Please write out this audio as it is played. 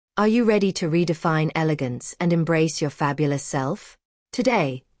Are you ready to redefine elegance and embrace your fabulous self?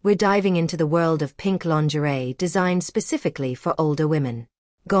 Today, we're diving into the world of pink lingerie designed specifically for older women.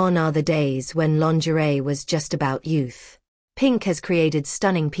 Gone are the days when lingerie was just about youth. Pink has created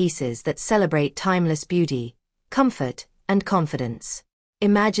stunning pieces that celebrate timeless beauty, comfort, and confidence.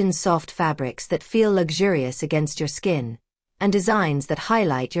 Imagine soft fabrics that feel luxurious against your skin, and designs that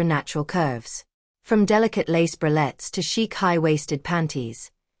highlight your natural curves. From delicate lace bralettes to chic high-waisted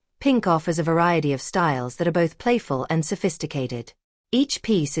panties, Pink offers a variety of styles that are both playful and sophisticated. Each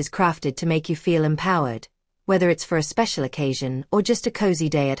piece is crafted to make you feel empowered, whether it's for a special occasion or just a cozy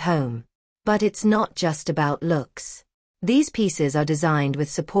day at home. But it's not just about looks. These pieces are designed with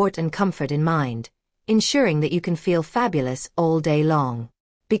support and comfort in mind, ensuring that you can feel fabulous all day long.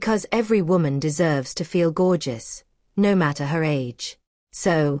 Because every woman deserves to feel gorgeous, no matter her age.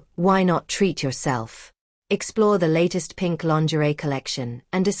 So, why not treat yourself? Explore the latest pink lingerie collection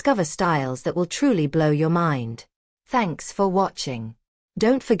and discover styles that will truly blow your mind. Thanks for watching.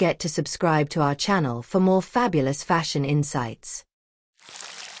 Don't forget to subscribe to our channel for more fabulous fashion insights.